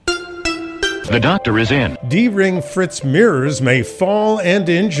The doctor is in. D-ring Fritz mirrors may fall and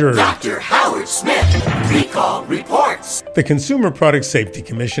injure. Dr. Howard Smith, recall reports. The Consumer Product Safety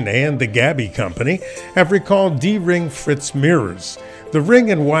Commission and the Gabby Company have recalled D-ring Fritz mirrors. The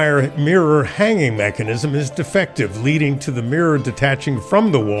ring and wire mirror hanging mechanism is defective, leading to the mirror detaching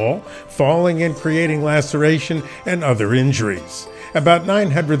from the wall, falling and creating laceration and other injuries. About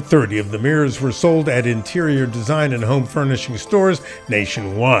 930 of the mirrors were sold at interior design and home furnishing stores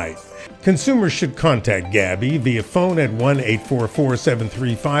nationwide. Consumers should contact Gabby via phone at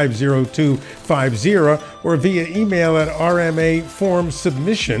 1-844-735-0250 or via email at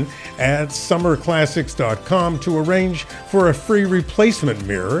rmaformsubmission@summerclassics.com to arrange for a free replacement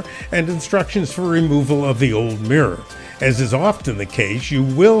mirror and instructions for removal of the old mirror. As is often the case, you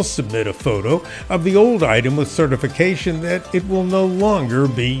will submit a photo of the old item with certification that it will no longer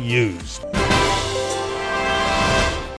be used.